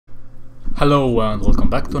Hello and welcome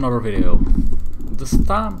back to another video. This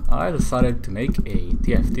time I decided to make a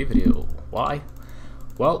TFT video. Why?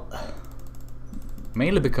 Well,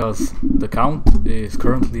 mainly because the count is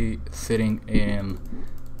currently sitting in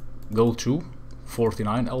Gold 2,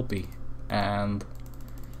 49 LP, and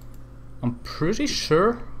I'm pretty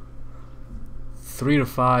sure 3 to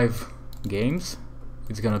 5 games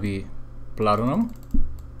it's gonna be Platinum,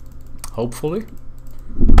 hopefully,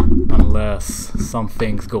 unless some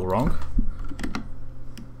things go wrong.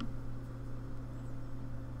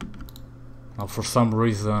 Now, for some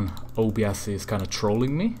reason OBS is kind of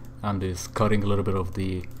trolling me and is cutting a little bit of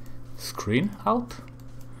the screen out.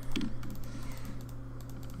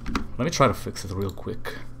 Let me try to fix it real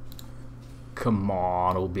quick. Come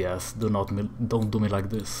on, OBS, don't do me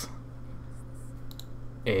like this.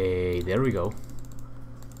 Hey, there we go.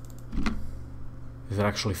 Is it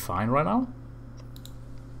actually fine right now?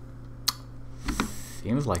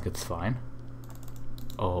 Seems like it's fine.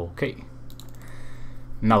 Okay.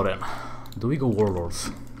 Now then, do we go Warlords?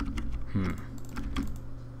 You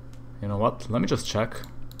know what? Let me just check.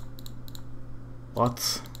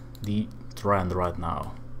 What's the trend right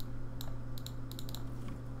now?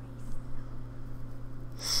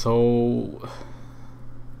 So,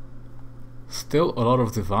 still a lot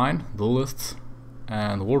of Divine, Duelists,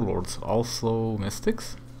 and Warlords, also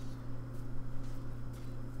Mystics.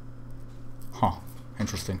 Huh,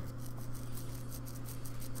 interesting.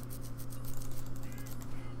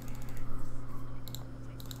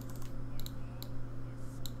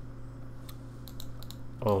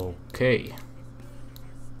 Okay.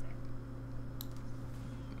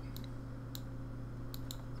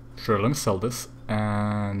 Sure, let me sell this.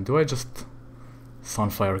 And do I just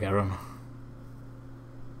Sunfire Garen?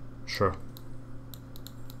 Sure.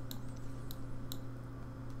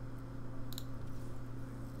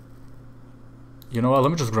 You know what,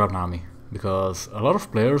 let me just grab Nami, because a lot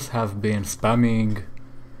of players have been spamming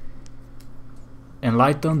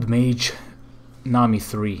Enlightened Mage Nami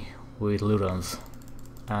 3 with Ludens,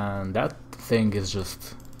 and that thing is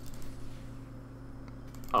just...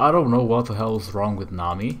 I don't know what the hell is wrong with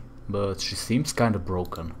Nami, but she seems kinda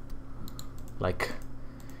broken. Like,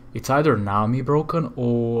 it's either Nami broken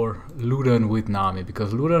or Luden with Nami,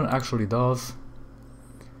 because Luden actually does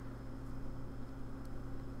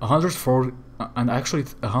 104 and actually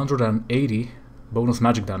 180 bonus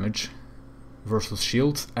magic damage versus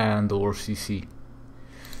shields and or CC.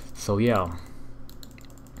 So yeah,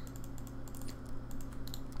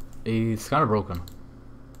 it's kind of broken.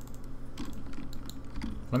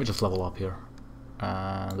 Let me just level up here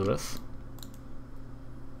and do this.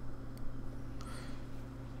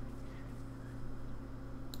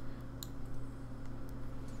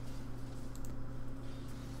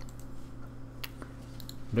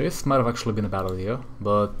 This might have actually been a bad idea,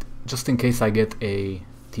 but just in case I get a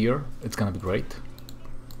tier, it's gonna be great.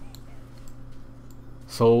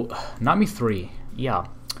 So, Nami 3, yeah,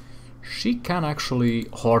 she can actually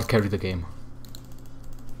hard carry the game.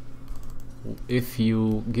 If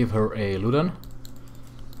you give her a Luden,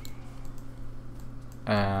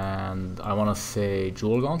 and I wanna say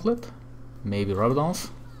Jewel Gauntlet, maybe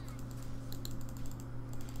Rabadons.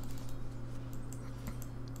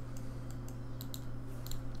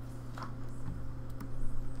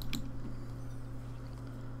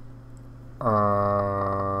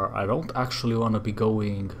 I don't actually want to be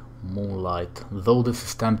going Moonlight, though this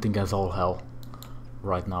is tempting as all hell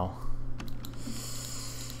right now.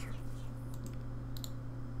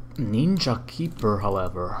 Ninja Keeper,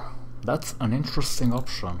 however, that's an interesting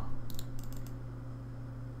option.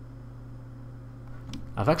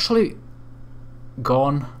 I've actually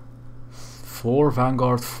gone 4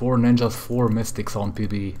 Vanguard, 4 Ninjas, 4 Mystics on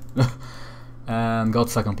PB and got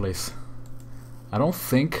 2nd place. I don't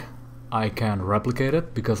think I can replicate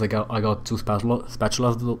it because I got 2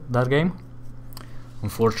 spatulas that game.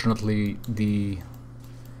 Unfortunately, the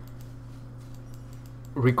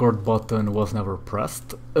record button was never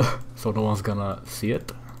pressed, so no one's gonna see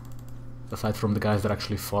it, aside from the guys that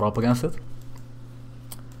actually fought up against it,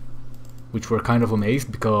 which were kind of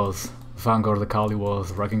amazed because Vanguard Akali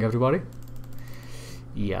was wrecking everybody.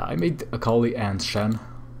 Yeah, I made Akali and Shen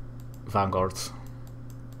Vanguards.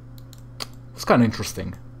 It's kind of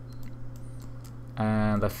interesting.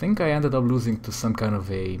 And I think I ended up losing to some kind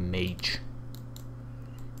of a mage.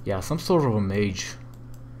 Yeah, some sort of a mage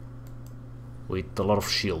with a lot of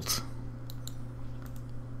shields.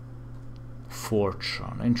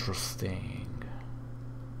 Fortune, interesting.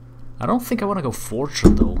 I don't think I want to go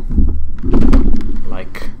Fortune though.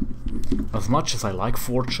 Like, as much as I like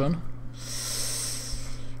Fortune,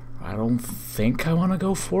 I don't think I want to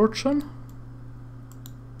go Fortune.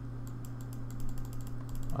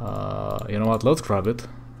 You know what, let's grab it.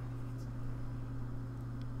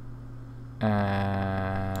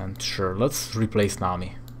 And sure, let's replace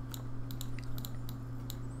Nami.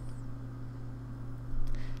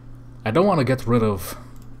 I don't want to get rid of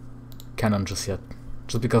Cannon just yet,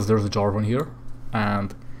 just because there's a Jarvan here,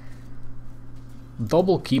 and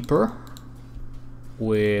double Keeper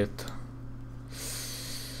with,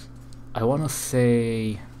 I want to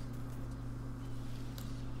say,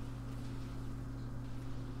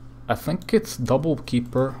 I think it's double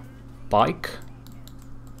Keeper, Pike.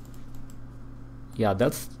 Yeah,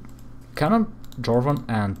 that's Cannon, Jarvan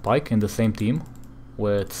and Pike in the same team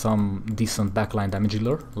with some decent backline damage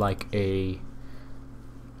dealer like a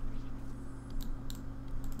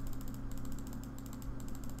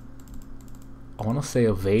I want to say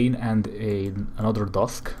a Vayne and another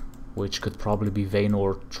Dusk, which could probably be Vayne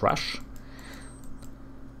or Trash.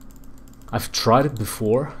 I've tried it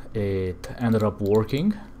before, it ended up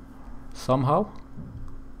working somehow,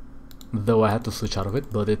 though I had to switch out of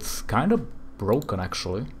it, but it's kind of broken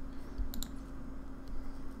actually.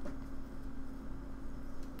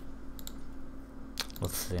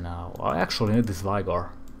 Let's see now. I actually need this Vigar,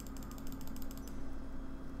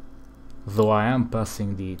 though I am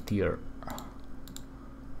passing the tier.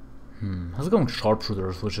 I was going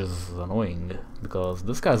Sharpshooters, which is annoying because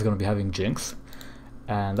this guy's gonna be having Jinx,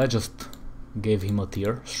 and I just gave him a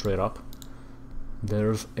tier straight up.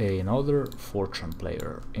 There's another Fortune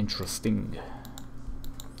player. Interesting.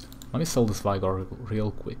 Let me sell this Vigar real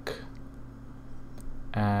quick.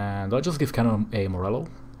 And do I just give Cannon a Morello?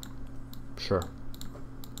 Sure.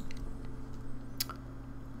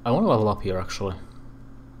 I want to level up here actually.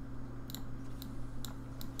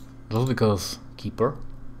 Just because Keeper.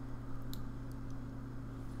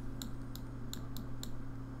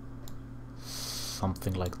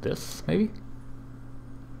 Something like this, maybe?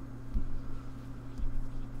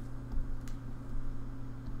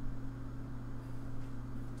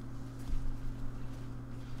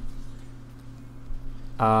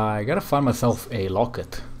 I gotta find myself a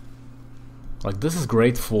locket. Like, this is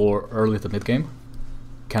great for early to mid game.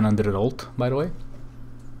 Cannon did it ult, by the way.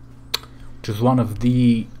 Which is one of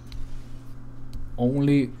the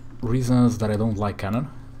only reasons that I don't like Cannon.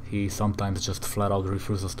 He sometimes just flat out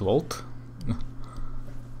refuses to ult.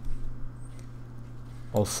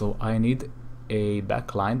 Also, I need a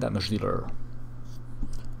backline damage dealer.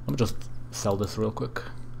 Let me just sell this real quick.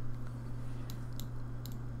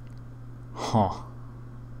 Huh.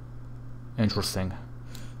 Interesting.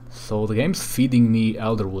 So the game's feeding me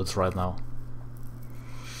Elderwoods right now.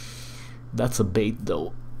 That's a bait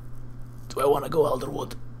though. Do I want to go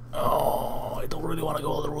Elderwood? Oh, I don't really want to go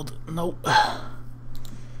Elderwood. No.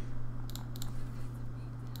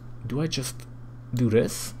 Do I just do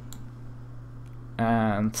this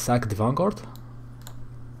and sack the Vanguard?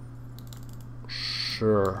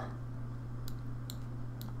 Sure.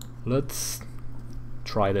 Let's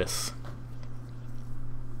try this.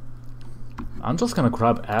 I'm just gonna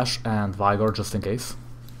grab Ashe and Vigar just in case,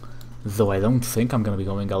 though I don't think I'm gonna be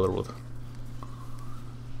going Elderwood.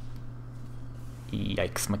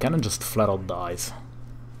 Yikes, my cannon just flat out dies.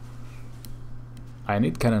 I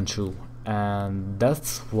need cannon too, and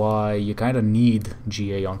that's why you kinda need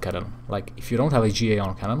GA on cannon. Like, if you don't have a GA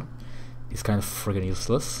on cannon, it's kind of friggin'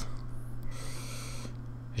 useless.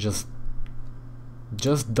 It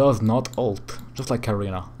just does not ult, just like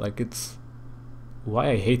Karina. Like, it's why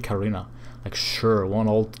I hate Karina. Like, sure, one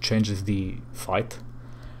ult changes the fight,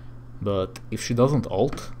 but if she doesn't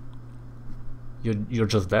ult, you're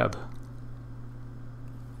just dead.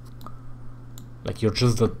 Like, you're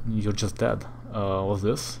just dead. What's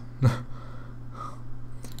this?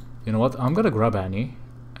 You know what? I'm gonna grab Annie,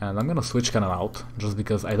 and I'm gonna switch Cannon out, just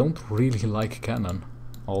because I don't really like Cannon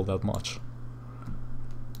all that much.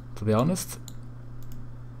 To be honest,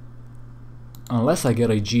 unless I get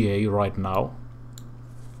a GA right now,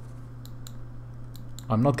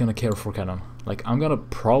 I'm not gonna care for Cannon. Like, I'm gonna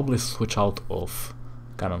probably switch out of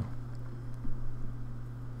Cannon.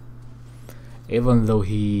 Even though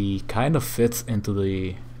he kind of fits into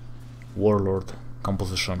the Warlord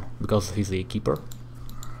composition, because he's a keeper.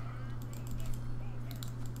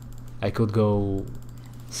 I could go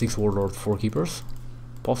 6Wardlord 4 keepers,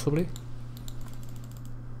 possibly.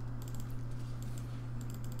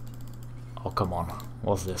 Oh, come on.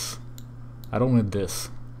 What's this? I don't need this.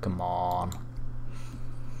 Come on.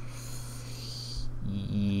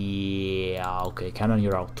 Yeah, okay, Cannon,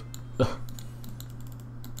 you're out.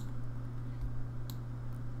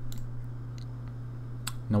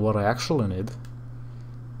 Now what I actually need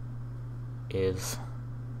is...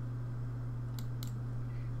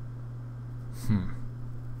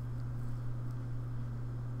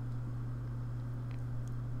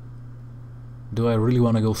 Do I really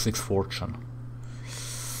want to go 6 fortune?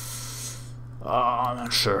 I'm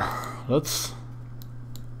not sure. Let's...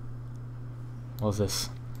 What's this?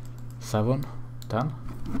 7? 10?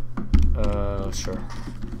 Sure.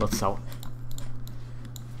 Let's sell.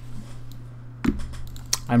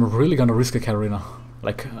 I'm really gonna risk a Carina.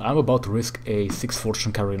 Like, I'm about to risk a 6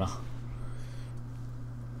 fortune Carina.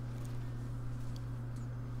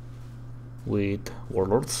 With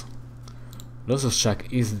Warlords. Let's just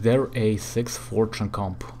check, is there a 6 fortune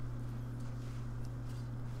comp?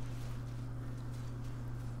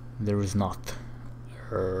 There is not.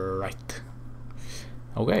 Right.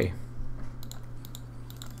 Okay.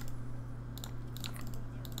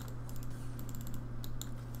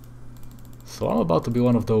 So I'm about to be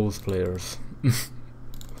one of those players.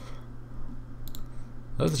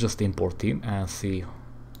 Let's just import team and see.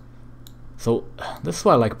 So this is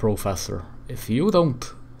why I like Professor. If you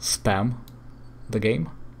don't spam the game,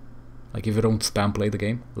 like if you don't spam play the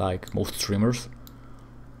game, like most streamers,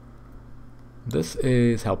 this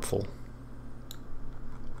is helpful.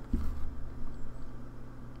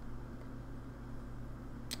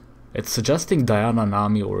 It's suggesting Diana,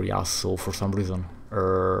 Nami or Yasuo for some reason.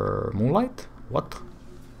 Moonlight? What?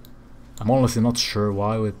 I'm honestly not sure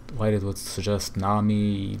why it would suggest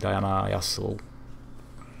Nami, Diana, Yasuo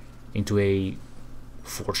into a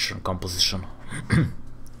fortune composition.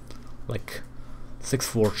 Like 6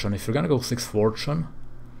 fortune. If you're gonna go 6 fortune,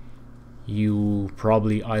 you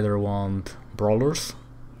probably either want brawlers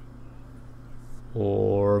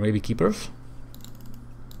or maybe keepers.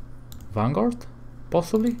 Vanguard,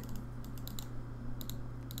 possibly.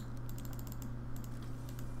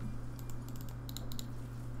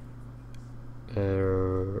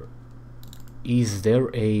 Is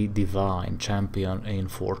there a divine champion in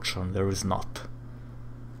fortune? There is not.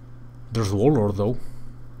 There's Warlord though,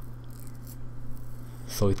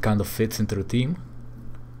 so it kind of fits into the team.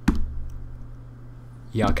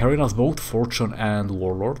 Yeah, Karina's both fortune and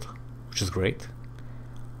Warlord, which is great.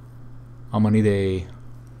 I'm gonna need an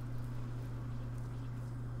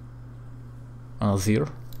Azir.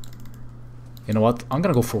 You know what? I'm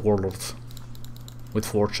gonna go for Warlords with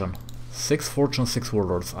fortune. 6 fortune, 6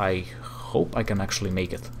 Warlords. I hope I can actually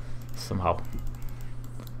make it somehow.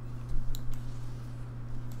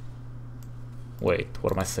 Wait,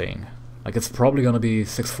 what am I saying? Like, it's probably gonna be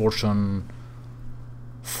 6 fortune,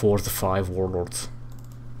 4 to 5 Warlords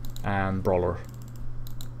and Brawler.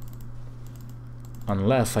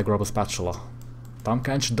 Unless I grab a spatula.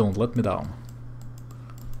 Tamkench, don't let me down.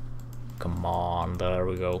 Come on, there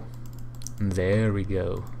we go. There we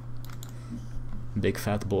go. Big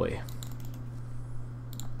fat boy.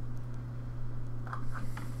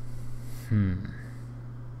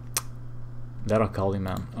 That Akali,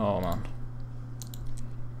 man. Oh man.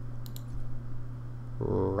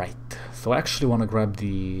 Right. So I actually want to grab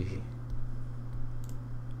the...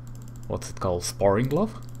 what's it called? Sparring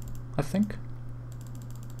glove? I think.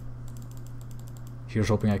 Here's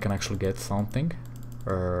hoping I can actually get something.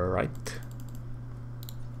 Right.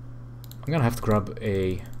 I'm gonna have to grab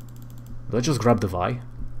a... let's just grab the Vi.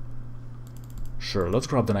 Sure, let's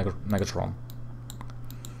grab the Negatron.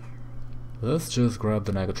 Let's just grab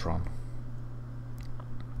the Negatron.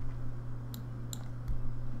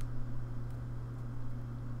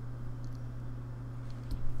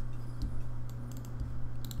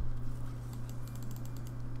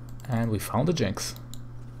 And we found the Jinx.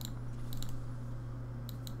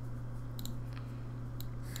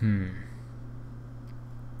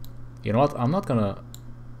 You know what? I'm not gonna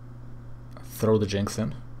throw the Jinx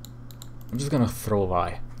in. I'm just gonna throw a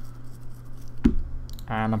Vi.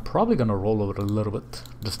 And I'm probably gonna roll over a little bit.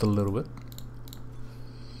 Just a little bit.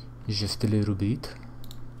 Just a little bit.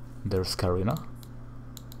 There's Karina.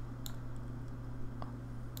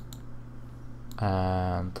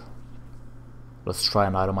 And let's try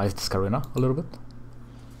and itemize this Karina a little bit.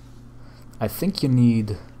 I think you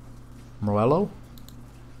need Morello,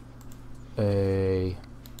 a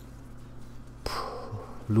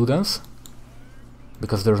Ludens,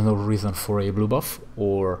 because there's no reason for a blue buff,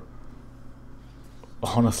 or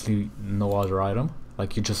honestly no other item.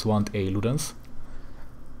 Like, you just want a Ludens,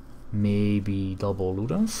 maybe double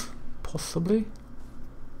Ludens, possibly.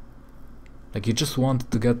 Like, you just want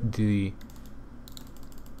to get the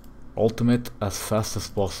ultimate as fast as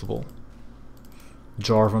possible.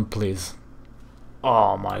 Jarvan, please.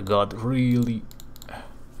 Oh my god, really?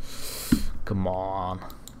 Come on.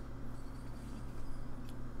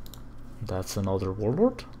 That's another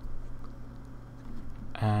Warlord.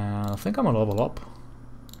 And I think I'm gonna level up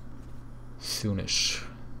soonish.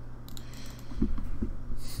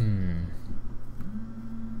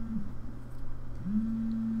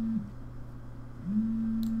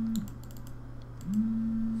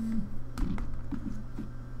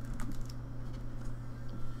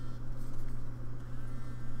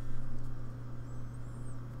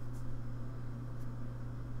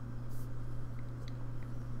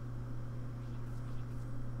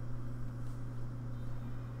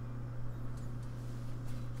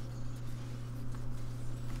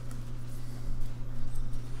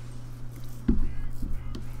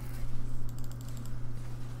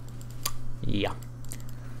 Yeah.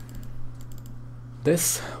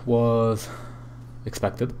 This was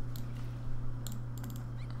expected.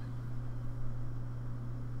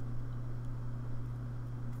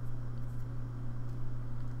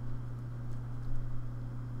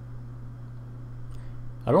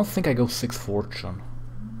 I don't think I go 6 fortune.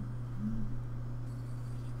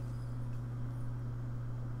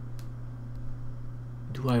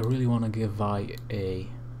 Do I really want to give Vi a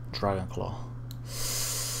Dragon Claw?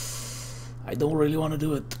 I don't really want to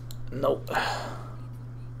do it. No.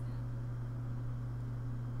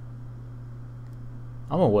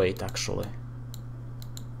 I'm gonna wait actually.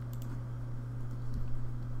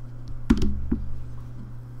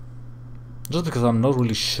 Just because I'm not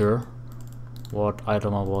really sure what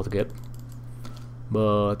item I'm about to get.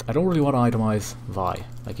 But I don't really want to itemize Vi.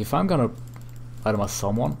 Like if I'm gonna itemize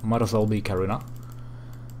someone, might as well be Karina.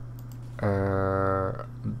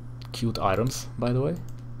 Cute items, by the way.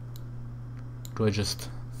 Do I just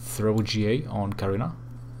throw GA on Karina?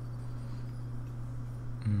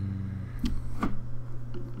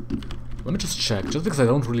 Let me just check, just because I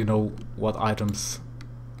don't really know what items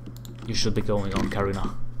you should be going on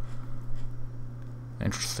Karina.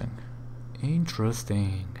 Interesting.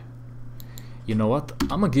 Interesting. You know what?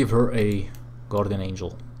 I'm gonna give her a Guardian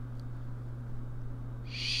Angel.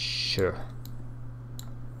 Sure.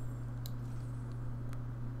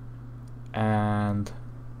 And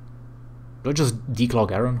do I just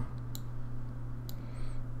declog Aaron?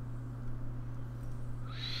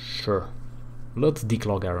 Sure. Let's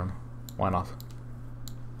declog Aaron. Why not?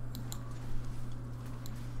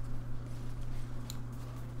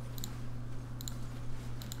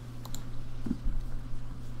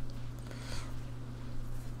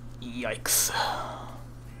 Yikes.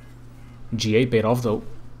 GA paid off though.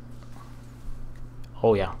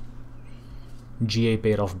 Oh yeah. GA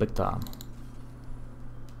paid off big time.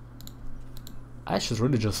 I should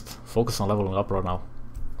really just focus on leveling up right now.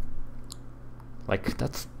 Like,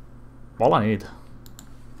 that's all I need.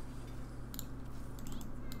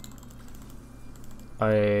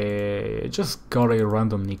 I just got a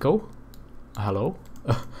random Nico. Hello.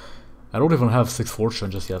 I don't even have 6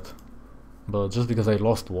 fortune just yet. But just because I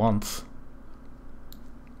lost once,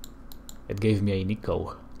 it gave me a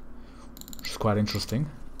Nico. Which is quite interesting.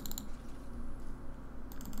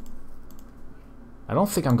 I don't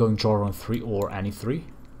think I'm going Jor on 3 or any 3.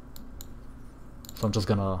 So I'm just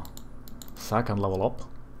gonna sack and level up.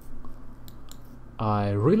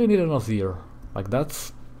 I really need an Azir. Like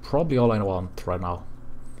that's probably all I want right now.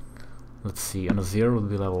 Let's see, an Azir would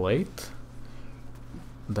be level 8.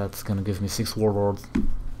 That's gonna give me 6 Warlords,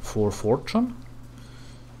 4 fortune.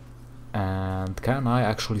 And can I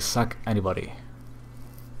actually sack anybody?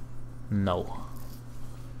 No.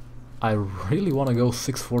 I really wanna go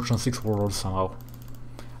 6 fortune, 6 Warlords somehow.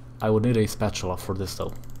 I would need a spatula for this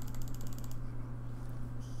though.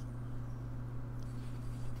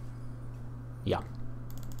 Yeah.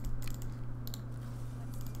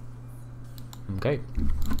 Okay.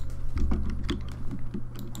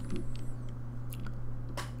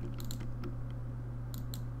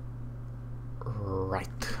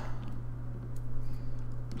 Right.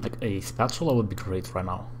 Like a spatula would be great right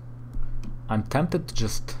now. I'm tempted to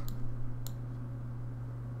just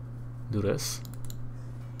do this.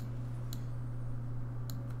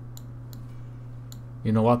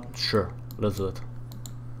 You know what? Sure, let's do it.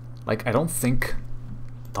 Like, I don't think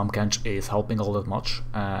Tahm Kench is helping all that much,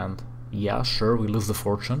 and yeah, sure, we lose the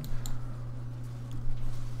fortune.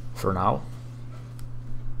 For now.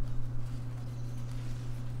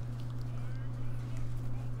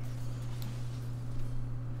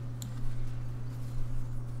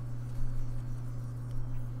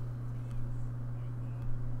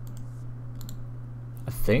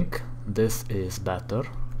 I think this is better.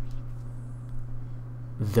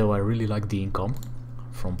 Though I really like the income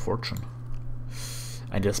from fortune.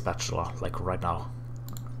 I need a spatula, like right now.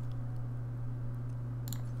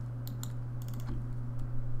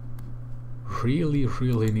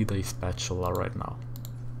 Really need a spatula right now.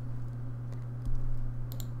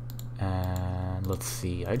 And let's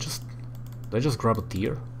see, did I just grab a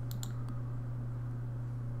tier?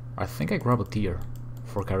 I think I grab a tier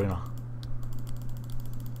for Karina.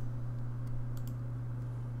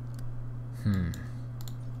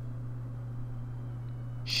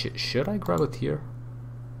 Should I grab it here?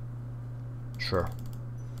 Sure.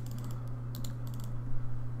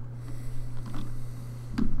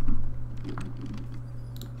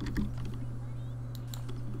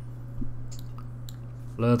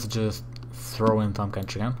 Let's just throw in Tahm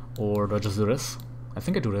Kench again, or do I just do this? I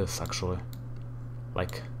think I do this actually.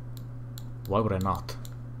 Like, why would I not?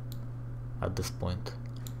 At this point.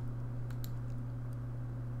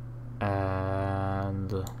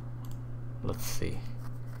 And let's see.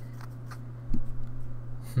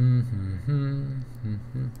 I'm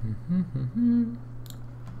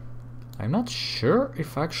not sure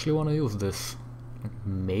if I actually want to use this.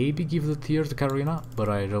 Maybe give the tier to Karina, but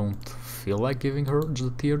I don't feel like giving her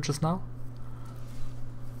the tier just now.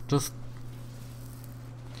 Just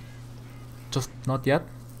not yet.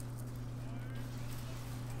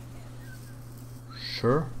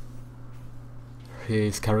 Sure.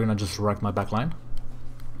 His Karina just wrecked my backline.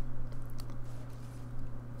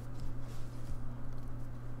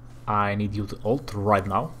 I need you to ult right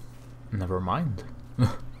now. Never mind.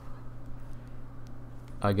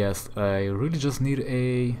 I guess I really just need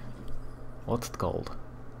a... what's it called?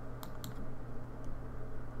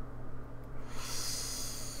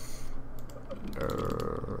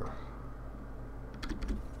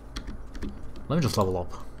 Let me just level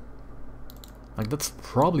up. Like, that's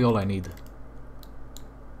probably all I need.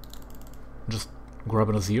 Just grab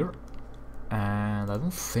an Azir. And I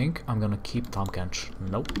don't think I'm gonna keep Tahm Kench.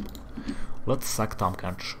 Nope. Let's sack Tahm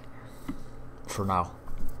Kench. For now.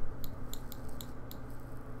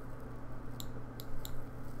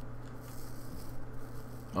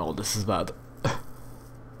 Oh, this is bad.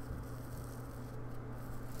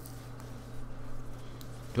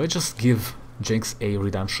 Do I just give Jinx a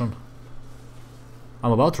redemption?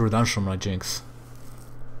 I'm about to redemption my Jinx.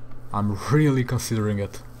 I'm really considering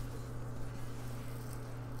it.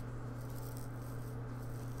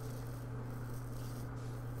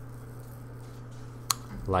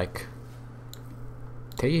 Like,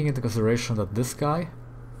 taking into consideration that this guy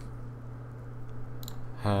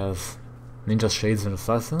has Ninja Shades and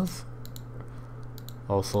Assassins,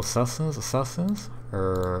 also Assassins,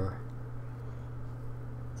 or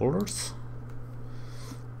Warlords?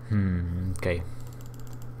 Okay.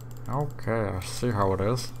 Okay, I see how it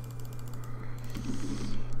is.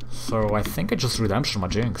 So I think I just redemption my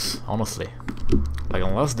Jinx, honestly. Like,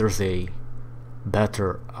 unless there's a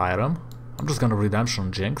better item, I'm just gonna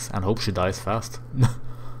redemption Jinx and hope she dies fast.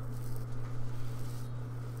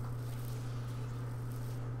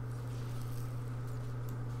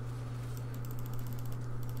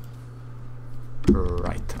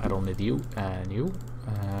 Right, I don't need you and you.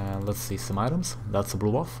 Let's see some items. That's a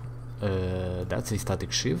blue buff. That's a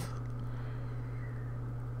static Shiv.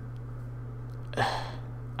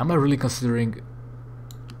 Am I really considering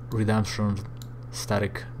redemption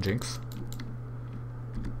static Jinx?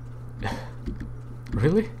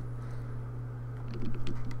 Really?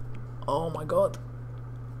 Oh my god.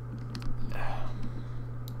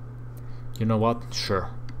 You know what? Sure.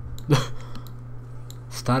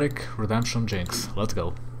 Static redemption Jinx. Let's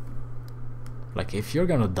go. Like, if you're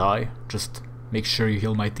gonna die, just make sure you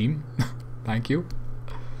heal my team. Thank you.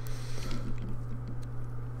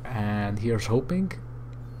 And here's hoping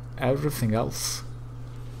everything else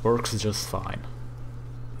works just fine.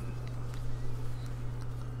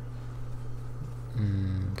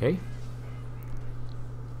 Okay.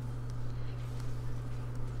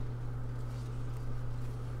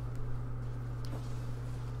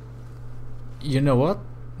 You know what?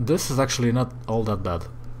 This is actually not all that bad.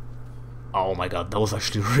 Oh my god, that was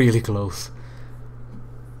actually really close.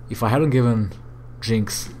 If I hadn't given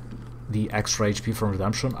Jinx the extra HP from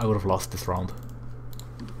redemption, I would have lost this round.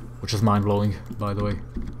 Which is mind-blowing, by the way.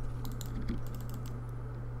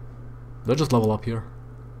 Do I just level up here?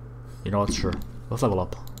 You know what, sure. Let's level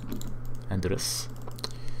up. And do this.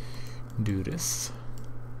 Do this.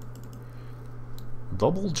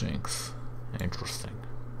 Double Jinx. Interesting.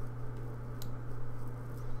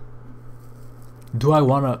 Do I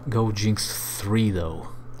wanna go Jinx 3 though?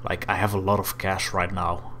 Like, I have a lot of cash right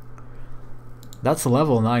now. That's a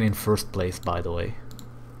level 9 in first place, by the way.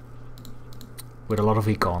 With a lot of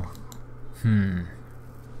econ.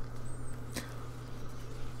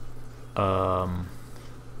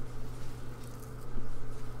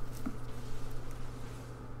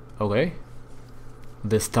 Okay.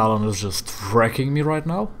 This Talon is just wrecking me right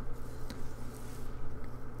now.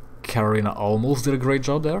 Karina almost did a great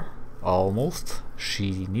job there. Almost.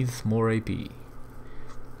 She needs more AP.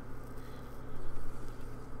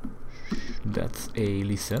 That's a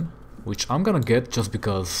Lee Sin, which I'm gonna get just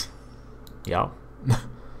because, yeah,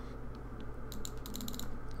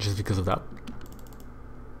 just because of that.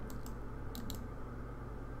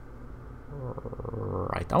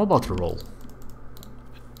 Right, I'm about to roll,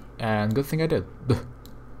 and good thing I did.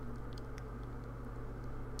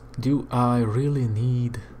 Do I really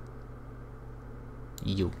need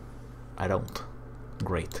you? I don't.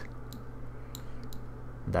 Great.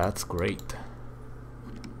 That's great.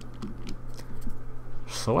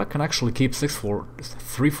 So I can actually keep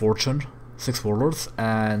 3 fortune, 6 Warlords,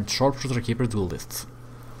 and Sharpshooter Keeper Duelists.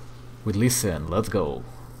 With Lee Sin, let's go.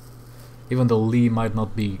 Even though Lee might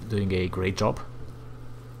not be doing a great job,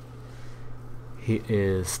 he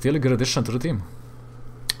is still a good addition to the team.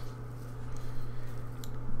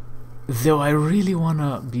 Though I really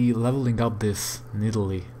wanna be leveling up this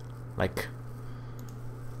Nidalee, like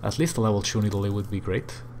at least a level 2 Nidalee would be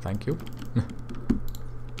great, thank you.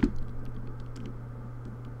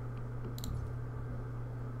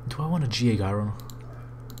 Do I want a GA Gyron?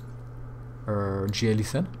 Or GA Lee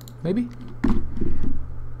Sin, maybe?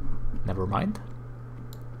 Never mind.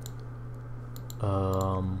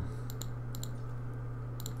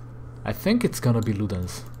 I think it's gonna be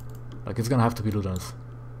Ludens. Like, it's gonna have to be Ludens.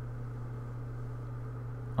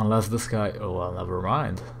 Unless this guy... oh well, never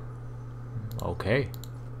mind. Okay.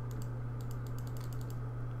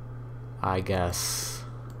 I guess...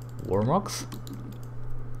 Warmogs?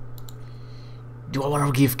 Do I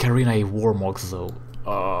want to give Karina a Warmogs though?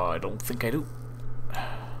 I don't think I do.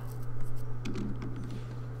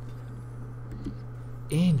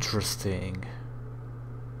 Interesting.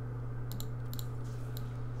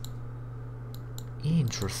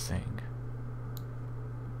 Interesting.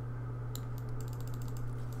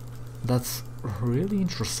 That's really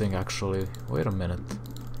interesting actually. Wait a minute.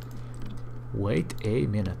 Wait a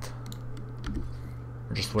minute.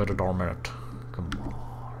 Just wait a darn minute. Come on.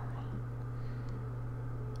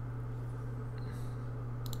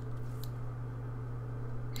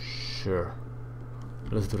 Sure.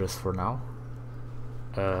 Let's do this for now.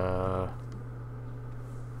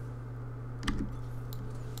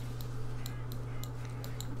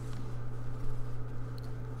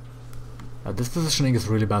 This positioning is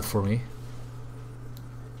really bad for me.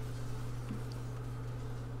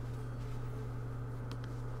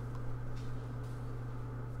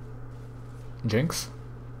 Jinx?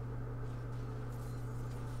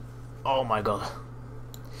 Oh my god.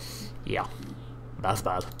 Yeah, that's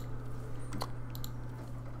bad.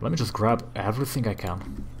 Let me just grab everything I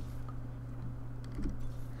can.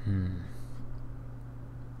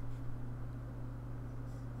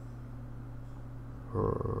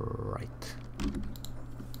 Right.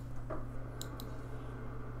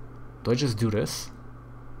 Do I just do this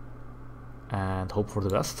and hope for the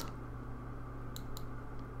best?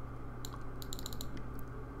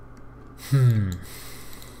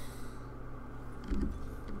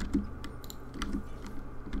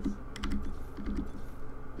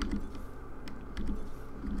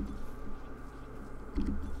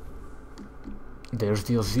 There's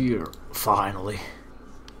the Azir, finally.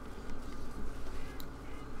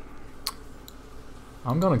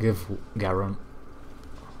 I'm gonna give Garen.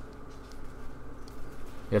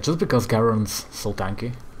 Yeah, just because Garen's so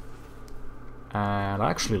tanky. And I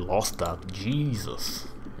actually lost that. Jesus.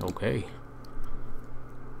 Okay.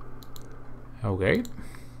 Okay.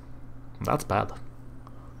 That's bad.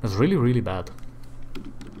 That's really, really bad.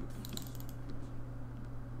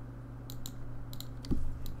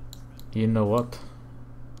 You know what?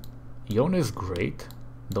 Yone is great,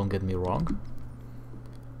 don't get me wrong.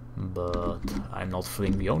 But I'm not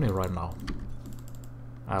feeling Yone right now.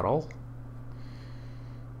 At all.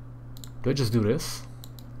 Do I just do this?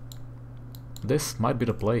 This might be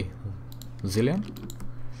the play. Zilean?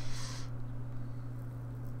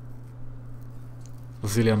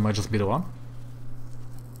 Zilean might just be the one.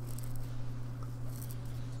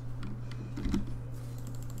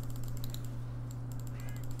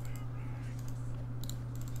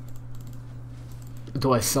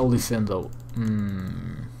 Do I sell this in though?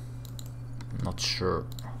 Not sure.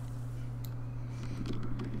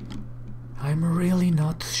 I'm really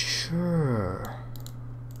not sure.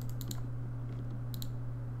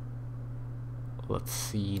 Let's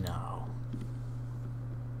see now.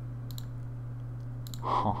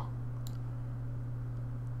 Huh.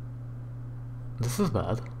 This is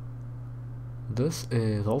bad. This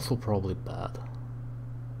is also probably bad.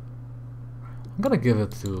 I'm gonna give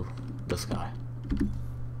it to this guy.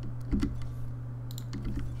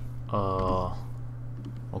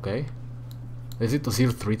 Okay. Is it to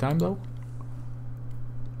 0 3 time though?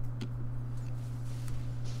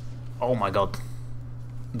 Oh my god.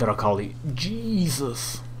 Drakali.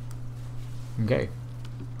 Jesus. Okay.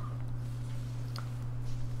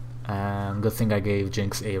 And good thing I gave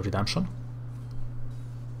Jinx a redemption.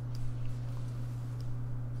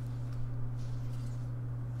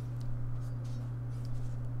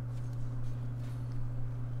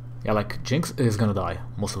 Yeah, like, Jinx is gonna die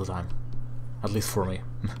most of the time. At least for me.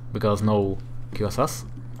 Because no QSS.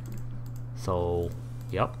 So,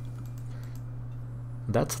 yep.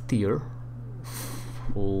 That's a tier.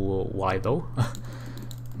 Why though?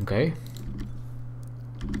 Okay.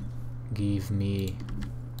 give me...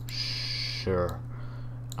 Sure.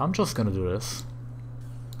 I'm just gonna do this.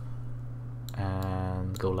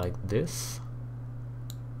 And go like this.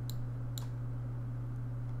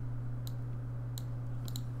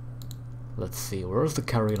 Let's see, where's the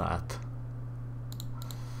Karina at?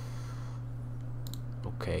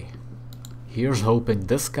 Okay. Here's hoping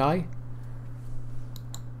this guy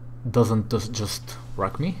doesn't just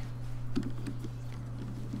wreck me.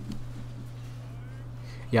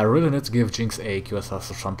 Yeah, I really need to give Jinx a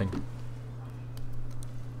QSS or something.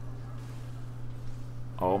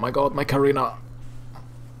 Oh my god, my Karina!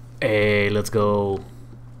 Hey, let's go!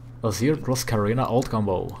 Azir cross Karina ult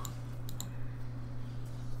combo.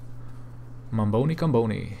 Mamboni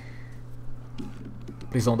Camboni.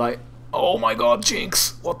 Please don't die. Oh my god,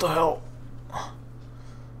 Jinx! What the hell?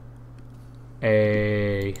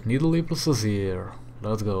 Hey, Nidalee plus Azir.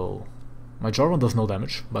 Let's go. My Jarvan does no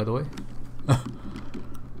damage, by the way.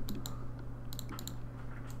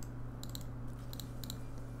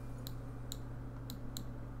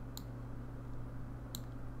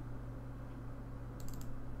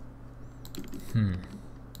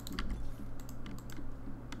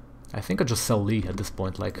 I think I just sell Lee at this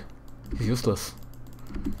point, like, he's useless.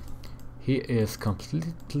 He is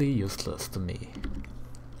completely useless to me.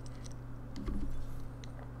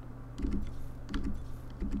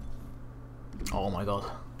 Oh my god.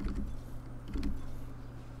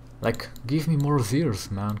 Like, give me more Zeers,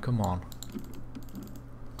 man, come on.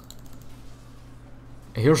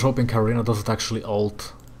 Here's hoping Karina doesn't actually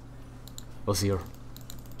ult Azir.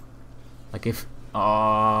 Like if...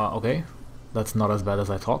 okay. That's not as bad as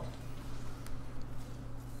I thought.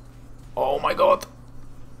 Oh my god!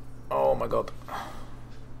 Oh my god.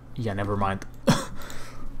 Yeah, never mind.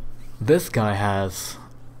 This guy has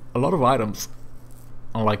a lot of items,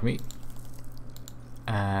 unlike me.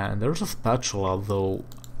 And there's a spatula, though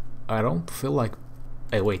I don't feel like...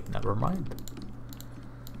 Hey, wait, never mind.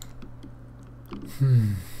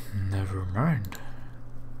 Never mind.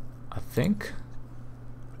 I think...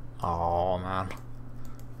 Oh man.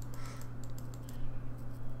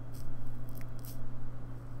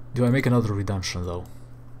 Do I make another redemption though?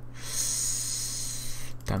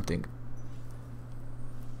 Tempting.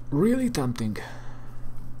 Really tempting.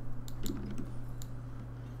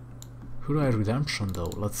 Who do I redemption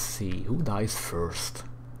though? Let's see. Who dies first?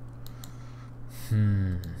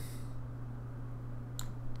 I'm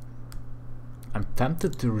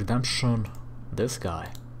tempted to redemption this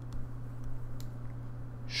guy.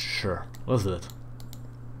 Sure, let's do it.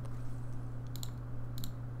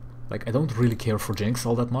 Like, I don't really care for Jinx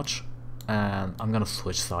all that much, and I'm gonna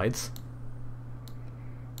switch sides.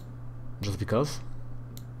 Just because.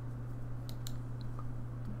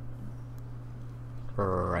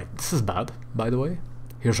 Right, this is bad, by the way.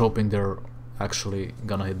 Here's hoping they're actually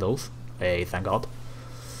gonna hit those. Hey, thank god.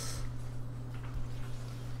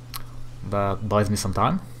 That buys me some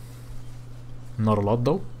time. Not a lot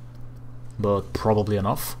though, but probably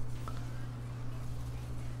enough.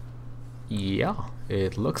 Yeah,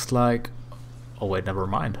 it looks like... Oh wait, never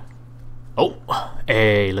mind. Oh!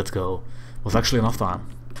 Hey, let's go. Was actually enough time.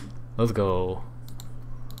 Let's go.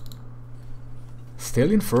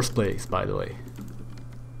 Still in first place, by the way.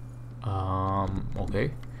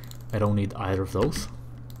 Okay. I don't need either of those.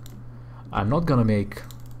 I'm not gonna make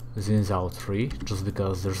XinZhao 3, just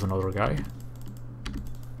because there's another guy.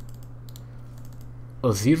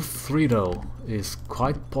 Azir 3 though is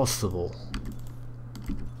quite possible.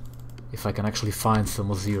 If I can actually find some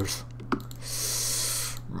Azirs.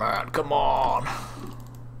 Man, come on!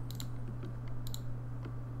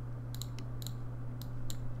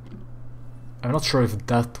 I'm not sure if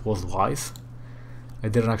that was wise. I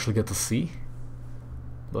didn't actually get to see.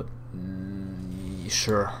 But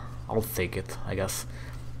sure, I'll take it, I guess.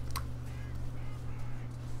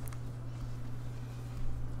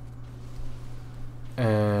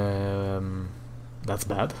 That's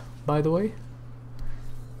bad, by the way.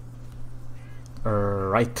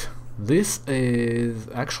 Right, this is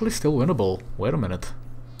actually still winnable. Wait a minute.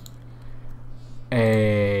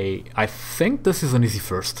 I think this is an easy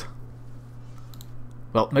first.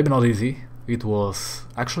 Well, maybe not easy. It was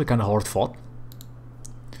actually kind of hard fought.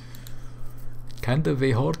 Kind of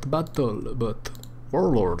a hard battle, but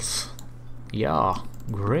Warlords. Yeah,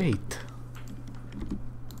 great.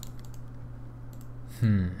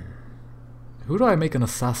 Who do I make an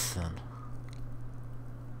assassin?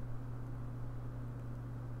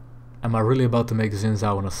 Am I really about to make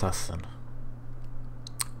XinZhao an assassin?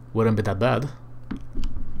 Wouldn't be that bad.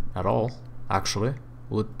 At all, actually.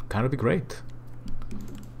 Would kind of be great.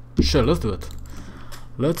 Sure, let's do it.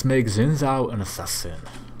 Let's make XinZhao an assassin.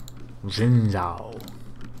 XinZhao.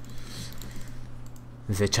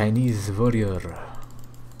 The Chinese warrior.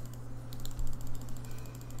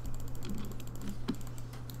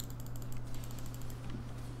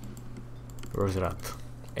 Where's it at?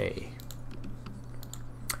 A.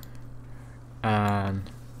 And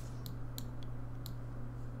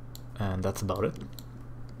that's about it.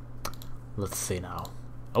 Let's see now.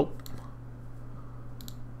 Oh,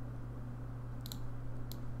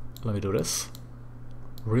 let me do this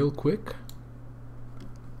real quick.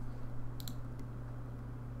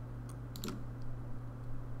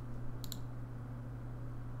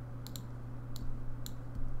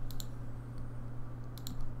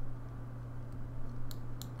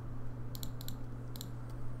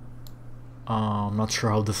 I'm not sure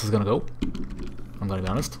how this is gonna go. I'm gonna be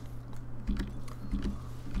honest.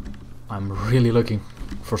 I'm really looking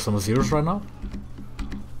for some zeros right now.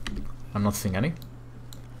 I'm not seeing any.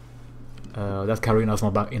 That Karina's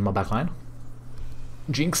in my back line.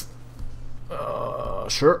 Jinx.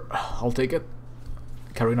 Sure, I'll take it.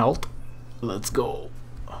 Karina ult. Let's go.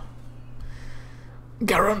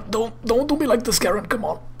 Garen, don't do me like this, Garen. Come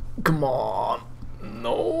on, come on.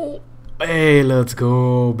 No. Hey, let's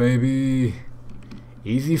go, baby.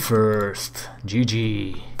 Easy first.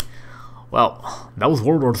 GG. Well, that was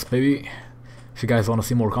Warlords, baby. If you guys want to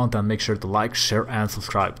see more content, make sure to like, share, and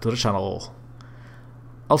subscribe to the channel.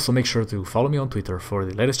 Also, make sure to follow me on Twitter for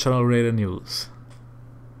the latest channel-related news.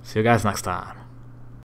 See you guys next time.